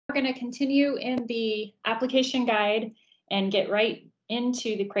going to continue in the application guide and get right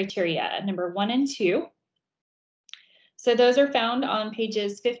into the criteria, number 1 and 2. So those are found on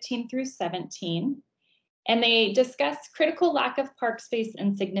pages 15 through 17. And they discuss critical lack of park space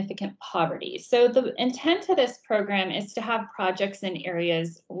and significant poverty. So the intent of this program is to have projects in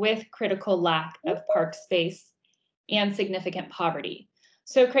areas with critical lack of park space and significant poverty.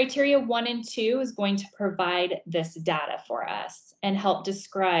 So criteria 1 and 2 is going to provide this data for us and help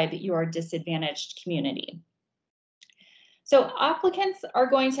describe your disadvantaged community. So applicants are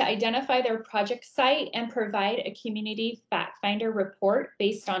going to identify their project site and provide a community fact finder report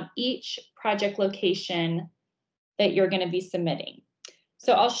based on each project location that you're going to be submitting.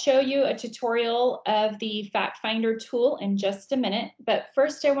 So I'll show you a tutorial of the fact finder tool in just a minute, but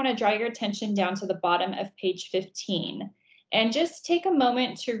first I want to draw your attention down to the bottom of page 15 and just take a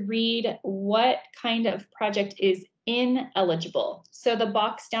moment to read what kind of project is ineligible. So the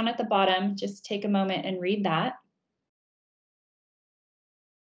box down at the bottom, just take a moment and read that.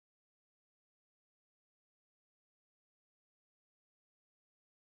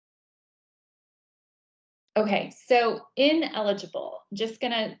 Okay, so ineligible, just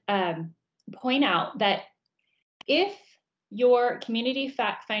gonna point out that if your community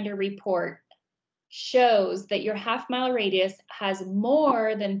fact finder report shows that your half-mile radius has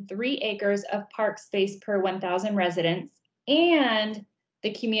more than 3 acres of park space per 1,000 residents, and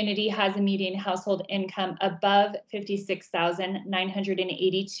the community has a median household income above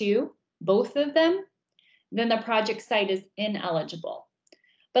 $56,982, both of them, then the project site is ineligible.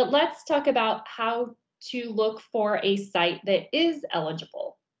 But let's talk about how to look for a site that is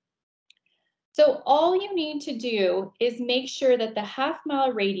eligible. So all you need to do is make sure that the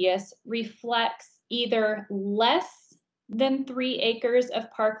half-mile radius reflects either less than 3 acres of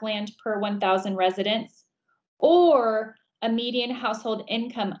parkland per 1,000 residents or a median household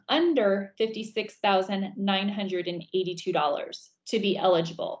income under $56,982 to be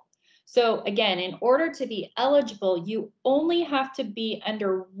eligible. So again, in order to be eligible, you only have to be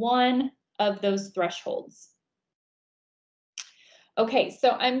under one of those thresholds. Okay,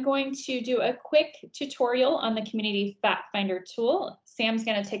 so I'm going to do a quick tutorial on the Community Fact Finder tool. Sam's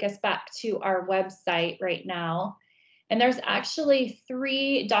going to take us back to our website right now. And there's actually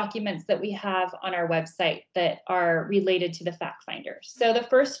 3 documents that we have on our website that are related to the Fact Finder. So the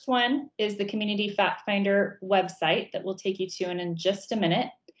first one is the Community Fact Finder website that we'll take you to in just a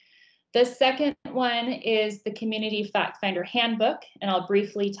minute. The second one is the Community Fact Finder Handbook, and I'll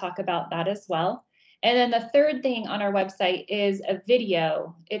briefly talk about that as well. And then the third thing on our website is a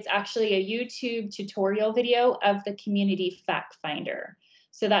video. It's actually a YouTube tutorial video of the Community Fact Finder.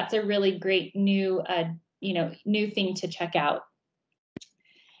 So that's a really great new thing to check out.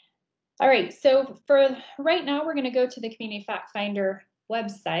 All right, so for right now, we're going to go to the Community Fact Finder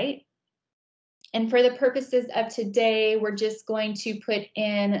website. And for the purposes of today, we're just going to put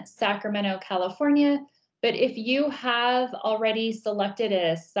in Sacramento, California. But if you have already selected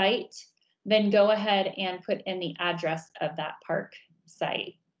a site, then go ahead and put in the address of that park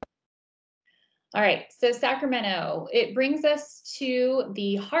site. All right, so Sacramento, it brings us to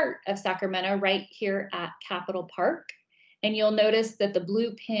the heart of Sacramento right here at Capitol Park. And you'll notice that the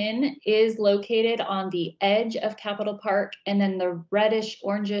blue pin is located on the edge of Capitol Park, and then the reddish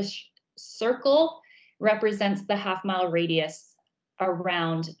orangish circle represents the half-mile radius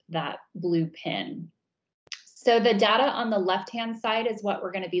around that blue pin. So the data on the left-hand side is what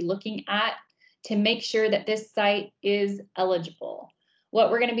we're going to be looking at to make sure that this site is eligible. What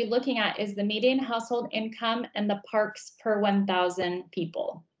we're going to be looking at is the median household income and the parks per 1,000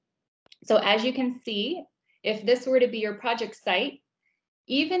 people. So as you can see, if this were to be your project site,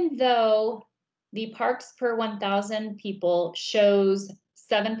 even though the parks per 1,000 people shows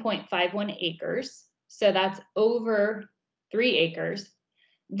 7.51 acres, so that's over 3 acres,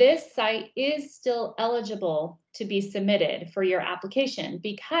 this site is still eligible to be submitted for your application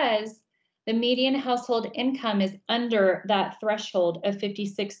because the median household income is under that threshold of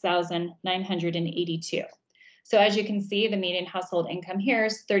 $56,982. So as you can see, the median household income here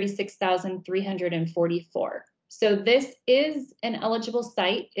is $36,344. So this is an eligible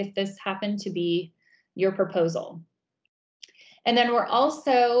site if this happened to be your proposal. And then we're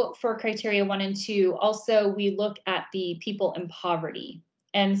also, for criteria 1 and 2, also we look at the people in poverty.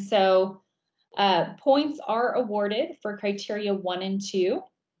 And so points are awarded for criteria 1 and 2.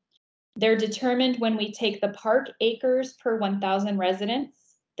 They're determined when we take the park acres per 1,000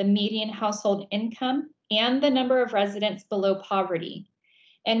 residents, the median household income, and the number of residents below poverty.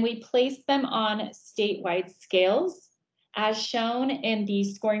 And we place them on statewide scales as shown in the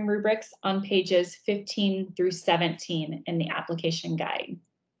scoring rubrics on pages 15 through 17 in the application guide.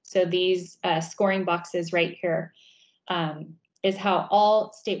 So these scoring boxes right here is how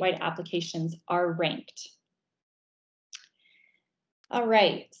all statewide applications are ranked. All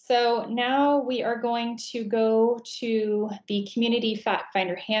right, so now we are going to go to the Community Fact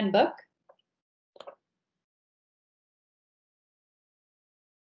Finder Handbook.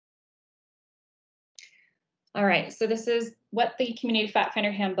 All right, so this is what the Community Fact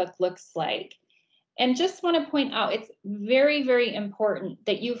Finder Handbook looks like. And just want to point out, it's very, very important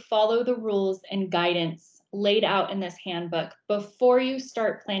that you follow the rules and guidance laid out in this handbook before you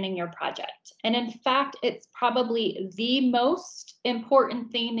start planning your project. And in fact, it's probably the most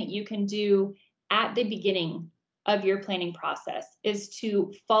important thing that you can do at the beginning of your planning process is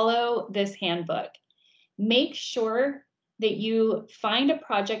to follow this handbook. Make sure that you find a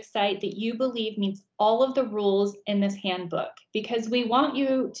project site that you believe meets all of the rules in this handbook, because we want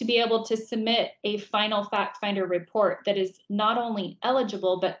you to be able to submit a final fact finder report that is not only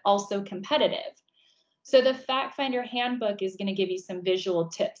eligible, but also competitive. So the fact finder handbook is going to give you some visual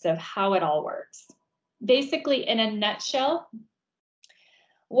tips of how it all works. Basically, in a nutshell,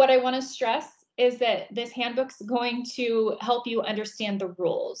 what I want to stress is that this handbook's going to help you understand the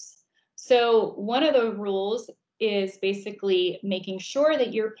rules. So one of the rules is basically making sure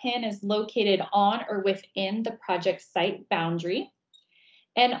that your pin is located on or within the project site boundary,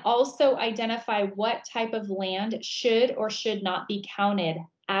 and also identify what type of land should or should not be counted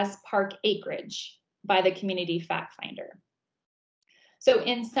as park acreage by the Community Fact Finder. So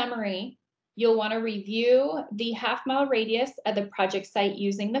in summary, you'll want to review the half-mile radius of the project site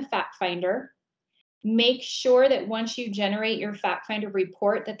using the Fact Finder. Make sure that once you generate your Fact Finder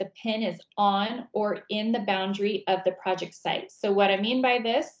report that the pin is on or in the boundary of the project site. So what I mean by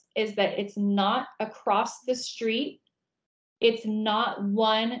this is that it's not across the street. It's not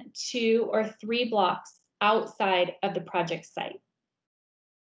 1, 2, or 3 blocks outside of the project site.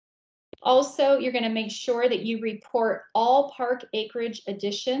 Also, you're going to make sure that you report all park acreage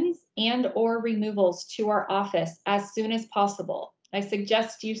additions and or removals to our office as soon as possible. I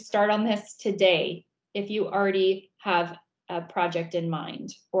suggest you start on this today if you already have a project in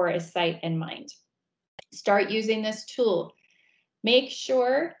mind or a site in mind. Start using this tool. Make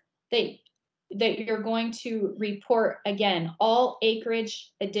sure that you're going to report, again, all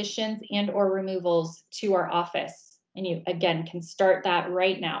acreage additions and or removals to our office. And you, again, can start that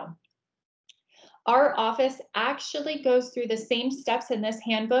right now. Our office actually goes through the same steps in this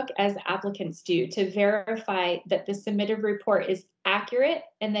handbook as applicants do to verify that the submitted report is accurate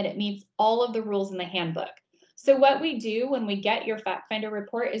and that it meets all of the rules in the handbook. So what we do when we get your Fact Finder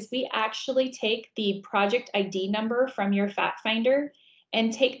report is we actually take the project ID number from your Fact Finder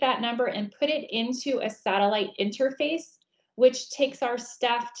and take that number and put it into a satellite interface, which takes our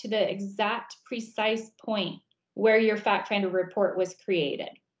staff to the exact precise point where your Fact Finder report was created.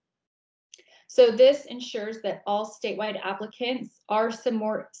 So this ensures that all statewide applicants are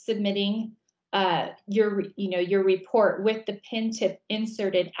submitting your report with the pin tip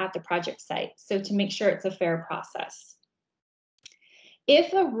inserted at the project site. So to make sure it's a fair process.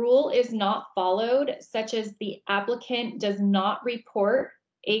 If a rule is not followed, such as the applicant does not report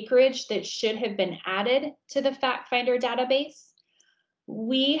acreage that should have been added to the Fact Finder database,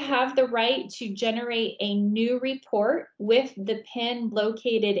 we have the right to generate a new report with the pin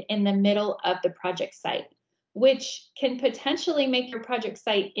located in the middle of the project site, which can potentially make your project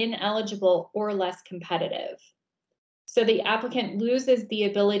site ineligible or less competitive. So the applicant loses the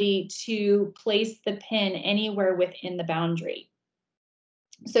ability to place the pin anywhere within the boundary.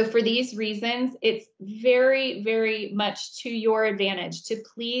 So for these reasons, it's very, very much to your advantage to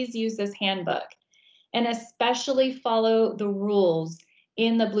please use this handbook and especially follow the rules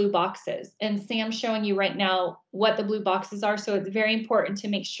in the blue boxes. And Sam's showing you right now what the blue boxes are. So it's very important to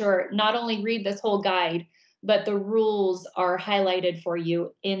make sure not only read this whole guide, but the rules are highlighted for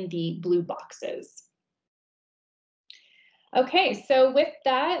you in the blue boxes. Okay, so with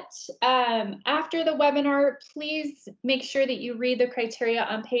that, after the webinar, please make sure that you read the criteria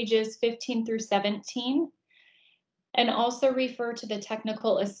on pages 15 through 17. And also refer to the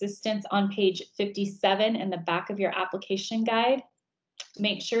technical assistance on page 57 in the back of your application guide.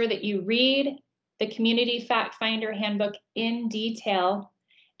 Make sure that you read the Community Fact Finder Handbook in detail,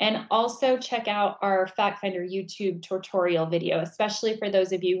 and also check out our Fact Finder YouTube tutorial video, especially for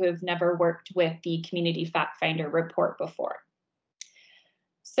those of you who have never worked with the Community Fact Finder report before.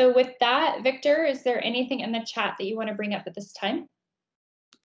 So with that, Victor, is there anything in the chat that you want to bring up at this time?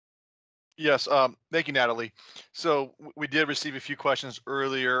 Yes, thank you, Natalie. So we did receive a few questions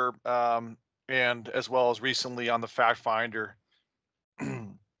earlier, and as well as recently on the Fact Finder,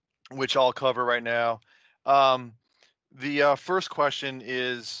 which I'll cover right now. The first question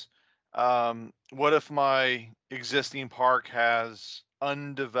is, what if my existing park has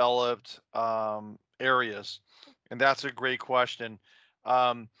undeveloped areas? And that's a great question.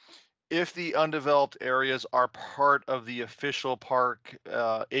 Um, if the undeveloped areas are part of the official park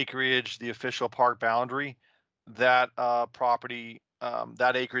acreage, the official park boundary, that property,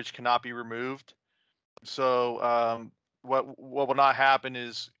 that acreage cannot be removed. So what will not happen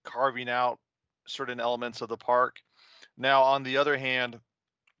is carving out certain elements of the park. Now, on the other hand,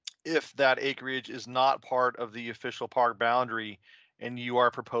 if that acreage is not part of the official park boundary and you are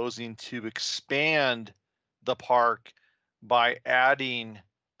proposing to expand the park by adding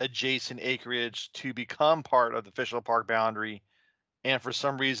adjacent acreage to become part of the official park boundary, and for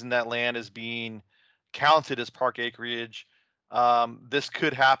some reason that land is being counted as park acreage, this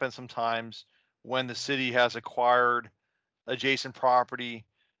could happen sometimes when the city has acquired adjacent property,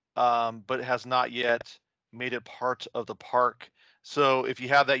 but has not yet made it part of the park. So if you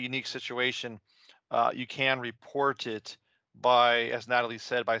have that unique situation, you can report it by, as Natalie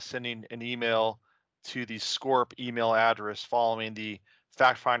said, by sending an email to the SCORP email address following the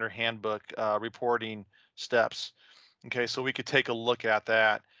Fact Finder Handbook reporting steps. Okay, so we could take a look at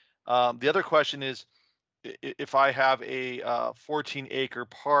that. The other question is, if I have a 14-acre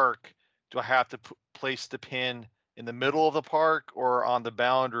park, do I have to place the pin in the middle of the park or on the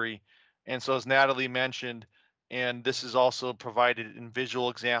boundary? And so, as Natalie mentioned, and this is also provided in visual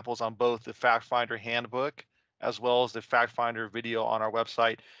examples on both the Fact Finder handbook as well as the Fact Finder video on our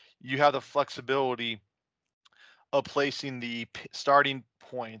website, you have the flexibility of placing the starting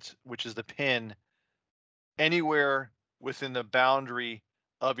point, which is the pin, anywhere within the boundary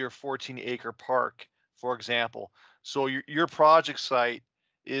of your 14-acre park, for example. So your project site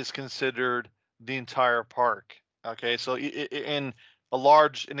is considered the entire park. Okay, so in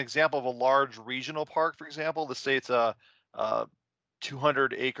an example of a large regional park, for example, let's say it's a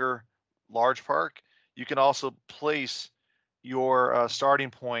 200-acre large park, you can also place your starting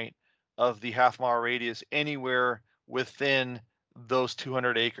point of the half-mile radius anywhere within those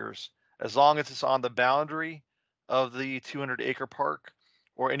 200 acres, as long as it's on the boundary of the 200-acre park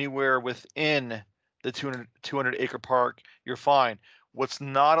or anywhere within the 200-acre park, you're fine. What's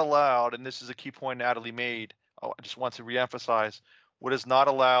not allowed, and this is a key point Natalie made, I just want to reemphasize, what is not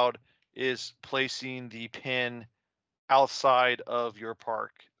allowed is placing the pin outside of your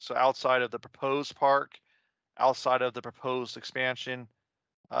park. So outside of the proposed park, outside of the proposed expansion,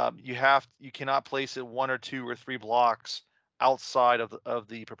 you cannot place it 1 or 2 or 3 blocks outside of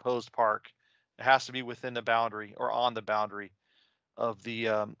the proposed park. It has to be within the boundary or on the boundary of the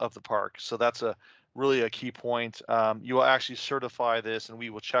park. So that's a really a key point. You will actually certify this, and we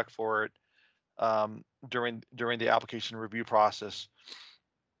will check for it during the application review process.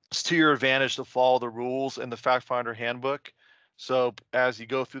 It's to your advantage to follow the rules in the Fact Finder handbook. So as you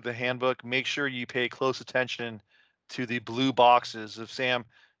go through the handbook, make sure you pay close attention to the blue boxes. If Sam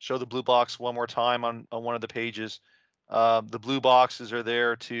show the blue box one more time on one of the pages, the blue boxes are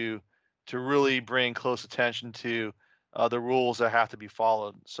there to really bring close attention to the rules that have to be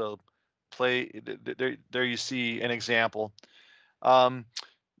followed. So there you see an example.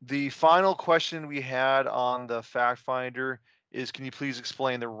 The final question we had on the Fact Finder is, can you please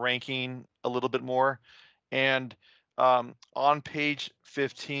explain the ranking a little bit more? And on page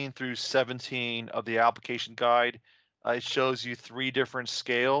 15 through 17 of the application guide, it shows you 3 different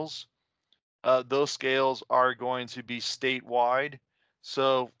scales. Those scales are going to be statewide.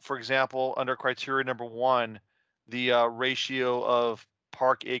 So, for example, under criteria number 1, the ratio of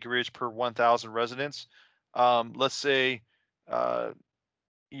park acreage per 1,000 residents. Let's say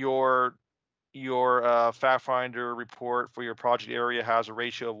your Fact Finder report for your project area has a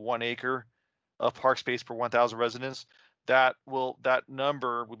ratio of 1 acre of park space per 1,000 residents. That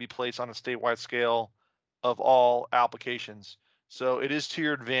number will be placed on a statewide scale of all applications. So it is to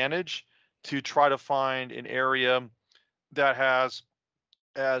your advantage to try to find an area that has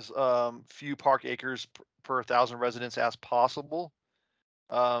as few park acres per 1,000 residents as possible,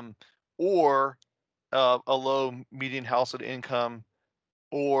 um, or a low median household income,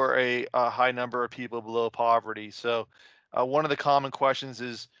 or a high number of people below poverty. So one of the common questions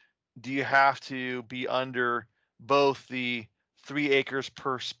is, do you have to be under both the 3 acres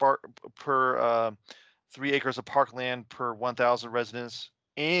per 3 acres of parkland per 1,000 residents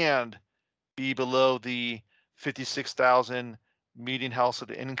and be below the 56,000 median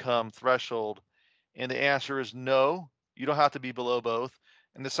household income threshold? And the answer is no, you don't have to be below both.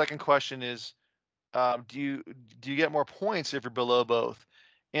 And the second question is, do you get more points if you're below both?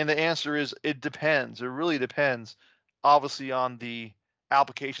 And the answer is, it depends. It really depends, obviously, on the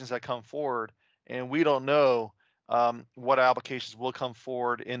applications that come forward. And we don't know what applications will come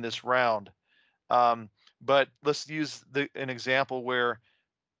forward in this round. Um, but let's use an example where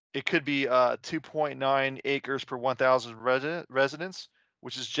it could be 2.9 acres per 1,000 residents,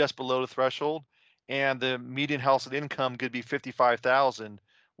 which is just below the threshold, and the median household income could be 55,000,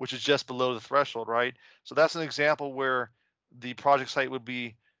 which is just below the threshold, right? So that's an example where the project site would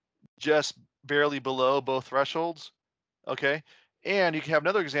be just barely below both thresholds. Okay, and you can have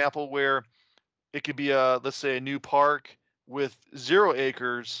another example where it could be let's say a new park with 0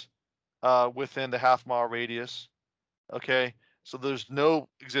 acres within the half-mile radius. Okay, so there's no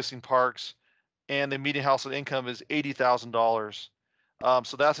existing parks, and the median household income is $80,000.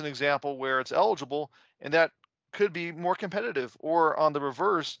 So that's an example where it's eligible, and that could be more competitive. Or on the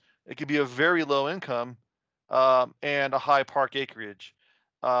reverse, it could be a very low income and a high park acreage.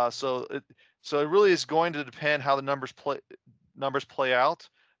 Uh, so it so it really is going to depend how the numbers play out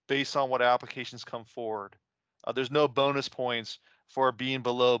based on what applications come forward. There's no bonus points for being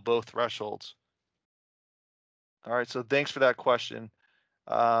below both thresholds. All right, so thanks for that question.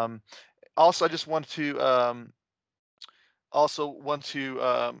 Um, also, I just want to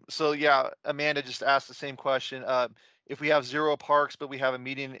so yeah, Amanda just asked the same question. If we have 0 parks, but we have a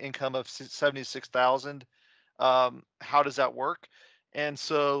median income of 76,000, how does that work? And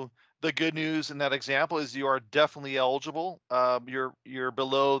so the good news in that example is you are definitely eligible. You're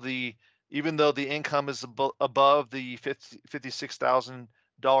below the even though the income is above the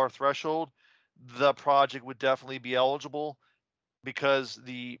 $56,000 threshold, the project would definitely be eligible because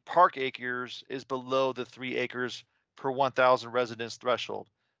the park acres is below the 3 acres per 1,000 residents threshold.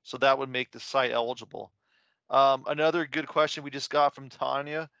 So that would make the site eligible. Another good question we just got from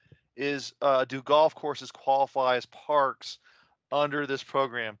Tanya is, do golf courses qualify as parks under this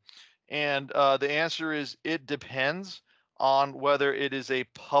program? And the answer is it depends on whether it is a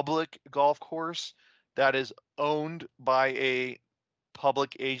public golf course that is owned by a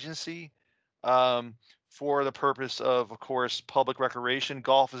public agency um, for the purpose of course, public recreation.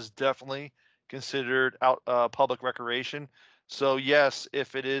 Golf is definitely considered public recreation. So yes,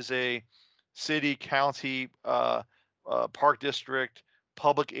 if it is a city, county, park district,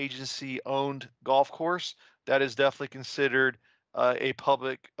 public agency owned golf course, that is definitely considered a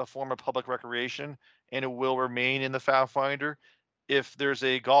form of public recreation, and it will remain in the fact finder. If there's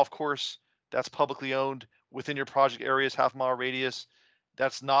a golf course that's publicly owned within your project area's half-mile radius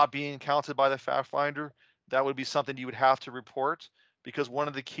that's not being counted by the fact finder, that would be something you would have to report, because one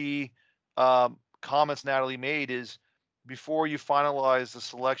of the key comments Natalie made is before you finalize the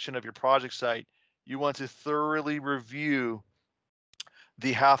selection of your project site, you want to thoroughly review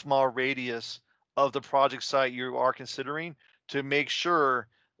the half-mile radius of the project site you are considering to make sure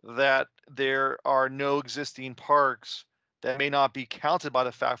that there are no existing parks that may not be counted by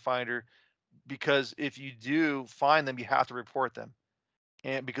the fact finder, because if you do find them, you have to report them.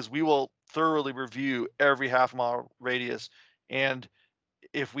 And because we will thoroughly review every half-mile radius, and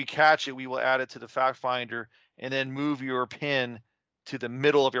if we catch it, we will add it to the fact finder and then move your pin to the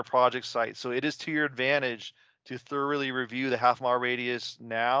middle of your project site. So it is to your advantage to thoroughly review the half-mile radius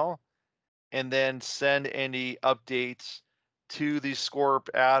now, and then send any updates to the SCORP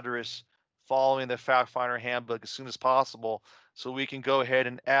address following the fact finder handbook as soon as possible, so we can go ahead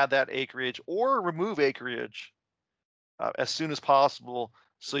and add that acreage or remove acreage as soon as possible,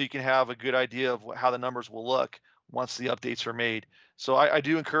 so you can have a good idea of how the numbers will look once the updates are made. So I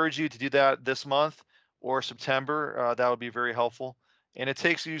do encourage you to do that this month or September. That would be very helpful. And it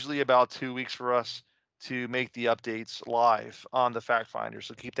takes usually about 2 weeks for us to make the updates live on the fact finder.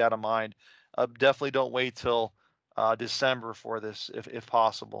 So keep that in mind. Definitely don't wait till December for this if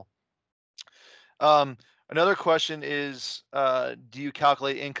possible. Another question is, do you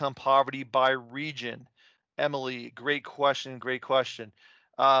calculate income poverty by region? Emily, great question, great question.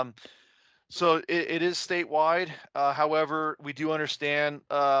 Um, so it is statewide. However, we do understand.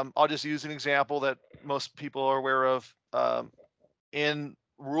 I'll just use an example that most people are aware of. In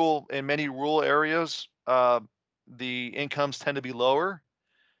many rural areas, the incomes tend to be lower.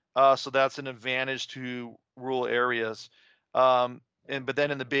 So that's an advantage to rural areas. But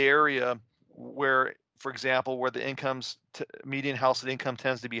then in the Bay Area, where, for example, where the median household income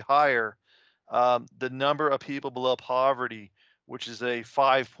tends to be higher, the number of people below poverty, which is a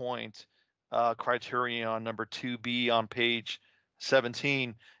 5-point criterion on number 2B on page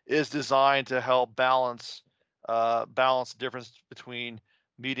 17, is designed to help balance the difference between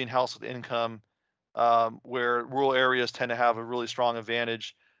median household income, where rural areas tend to have a really strong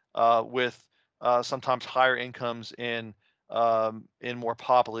advantage with sometimes higher incomes in more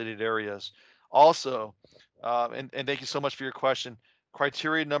populated areas. Also, and thank you so much for your question.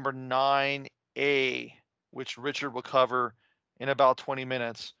 Criteria number 9A which Richard will cover in about 20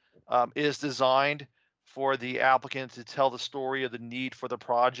 minutes, is designed for the applicant to tell the story of the need for the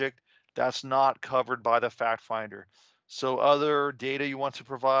project. That's not covered by the fact finder. So other data you want to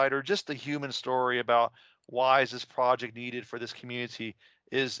provide, or just the human story about why is this project needed for this community,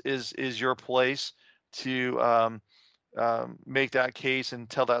 is your place to make that case and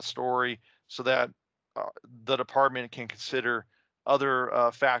tell that story, so that uh, the department can consider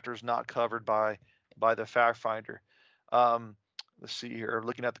other factors not covered by the fact finder. Um, let's see here,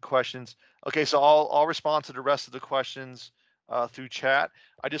 looking at the questions. Okay, so I'll respond to the rest of the questions through chat.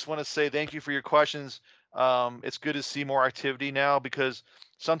 I just want to say thank you for your questions. It's good to see more activity now, because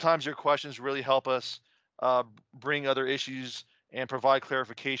sometimes your questions really help us bring other issues and provide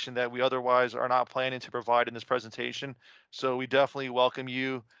clarification that we otherwise are not planning to provide in this presentation. So we definitely welcome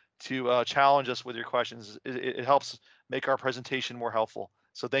you to challenge us with your questions. It helps make our presentation more helpful.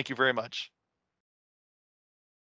 So thank you very much.